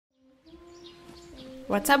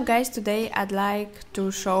What's up guys, today I'd like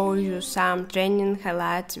to show you some training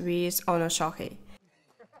highlights with Ono Shohei.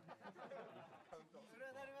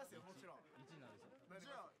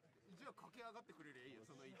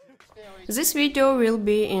 This video will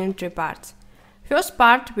be in 3 parts. First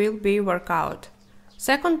part will be workout,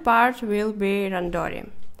 second part will be Randori,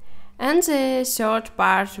 and the third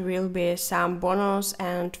part will be some bonus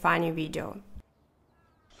and funny video.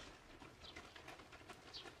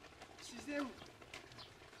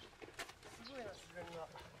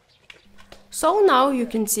 So now you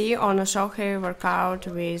can see Ono Shohei workout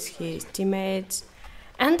with his teammates,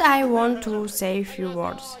 and I want to say a few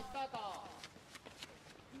words.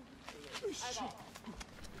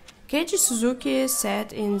 Keiji Suzuki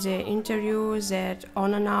said in the interview that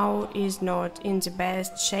Ono now is not in the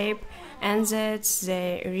best shape, and that's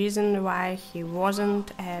the reason why he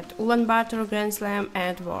wasn't at Ulaanbaatar Grand Slam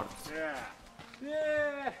and Worlds.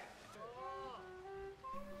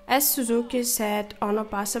 As Suzuki said, Ono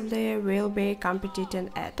possibly will be competing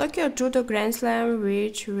at Tokyo Judo Grand Slam,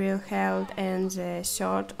 which will be held on the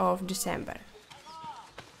 3rd of December.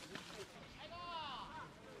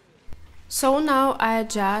 So now I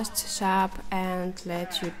just stop and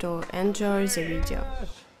let you to enjoy the video.